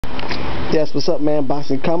Yes, what's up, man?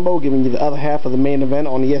 Boxing Combo, giving you the other half of the main event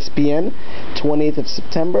on ESPN, 28th of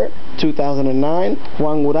September, 2009.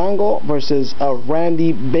 Juan Urango versus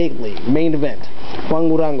Randy Bailey. Main event. Juan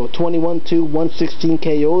Urango, 21-2, 116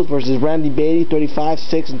 KOs versus Randy Bailey,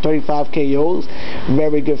 35-6 and 35 KOs.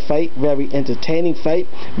 Very good fight, very entertaining fight.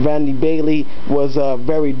 Randy Bailey was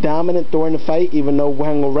very dominant during the fight, even though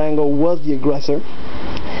Juan Urango was the aggressor.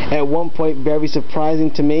 At one point, very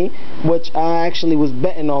surprising to me, which I actually was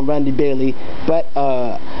betting on Randy Bailey, but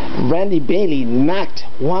Randy Bailey knocked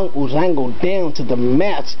Juan Urango down to the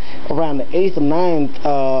mats around the 8th or 9th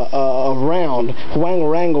round. Juan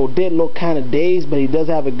Urango did look kind of dazed, but he does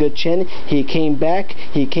have a good chin. He came back,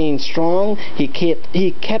 he came strong, he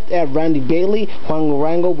kept at Randy Bailey. Juan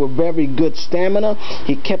Urango with very good stamina.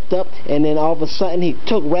 He kept up, and then all of a sudden he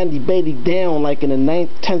took Randy Bailey down like in the 9th,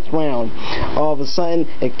 10th round. All of a sudden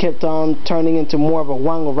it kept on turning into more of a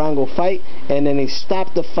Juan Urango fight, and then they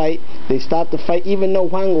stopped the fight. Even though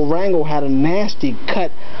Juan Urango had a nasty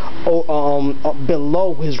cut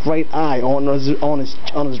below his right eye, on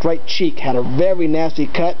his right cheek, had a very nasty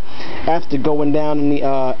cut after going down in the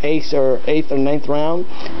 8th or 9th round.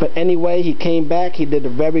 But anyway, he came back. He did a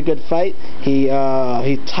very good fight. He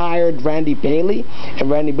tired Randy Bailey, and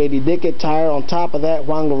Randy Bailey did get tired. On top of that,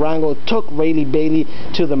 Juan Urango took Randy Bailey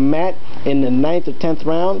to the mat in the 9th or 10th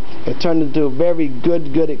round. It turned into a very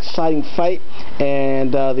good, exciting fight,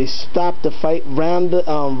 and they stopped the fight.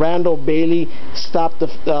 Randall Bailey stopped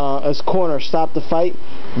his corner, stopped the fight.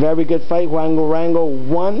 Very good fight. Juan Urango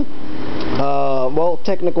won. Well,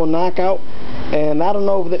 technical knockout. And I don't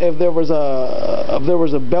know if there was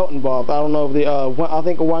a belt involved. I don't know if I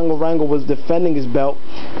think Juan Urango was defending his belt,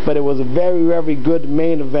 but it was a very good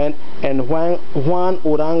main event, and Juan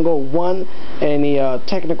Urango won in the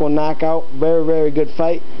technical knockout. Very good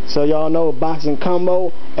fight. So y'all know Boxing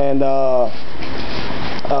Combo, and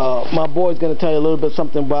my boy's gonna tell you a little bit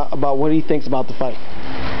something about what he thinks about the fight.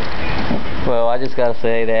 Well, I just gotta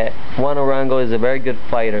say that Juan Urango is a very good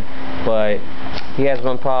fighter, but he has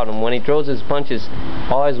one problem. When he throws his punches,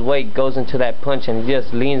 all his weight goes into that punch, and he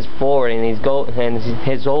just leans forward, and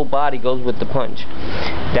his whole body goes with the punch.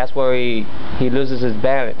 That's where he loses his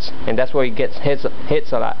balance, and that's where he gets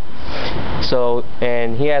hits a lot. So,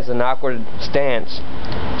 and he has an awkward stance.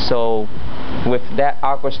 So, with that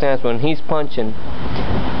awkward stance, when he's punching,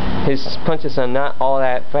 his punches are not all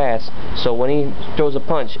that fast. So when he throws a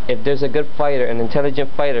punch, if there's a good fighter, an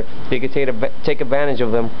intelligent fighter, they can take advantage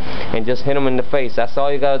of him and just hit him in the face. That's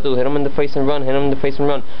all you gotta do. Hit him in the face and run. Hit him in the face and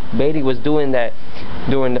run. Bailey was doing that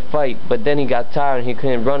during the fight, but then he got tired and he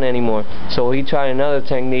couldn't run anymore. So he tried another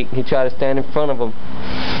technique. He tried to stand in front of him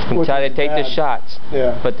and try to take the shots.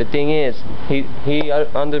 Yeah. But the thing is, he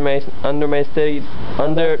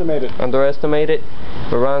underestimated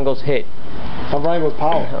Urango's hit. Urango's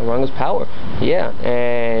power. Urango's power. Yeah,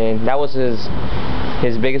 and that was his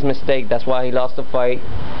biggest mistake. That's why he lost the fight.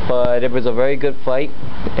 But it was a very good fight,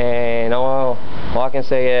 and all I can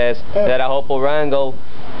say is that I hope Urango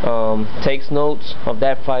takes notes of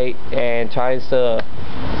that fight and tries to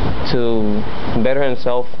better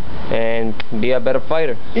himself and be a better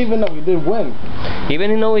fighter. Even though he did win.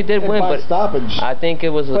 Even though he did win, but stoppage. I think it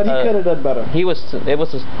was. But he could have done better.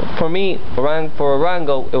 For me, for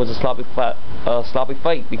Urango, it was a sloppy fight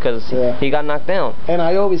because he got knocked down. And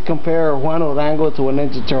I always compare Juan Urango to a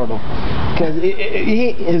Ninja Turtle, because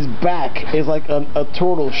his back is like a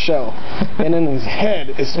turtle shell, and then his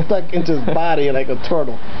head is stuck into his body like a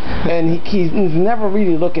turtle, and he's never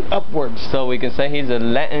really looking upwards. So we can say he's a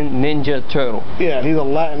Latin Ninja Turtle. Yeah, he's a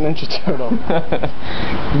Latin Ninja Turtle.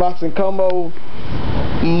 Boxing Combo,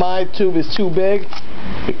 my tube is too big,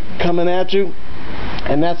 coming at you,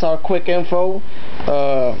 and that's our quick info.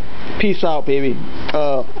 Peace out, baby.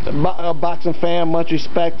 Boxing fan, much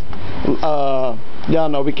respect. Y'all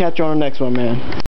know, we catch you on the next one, man.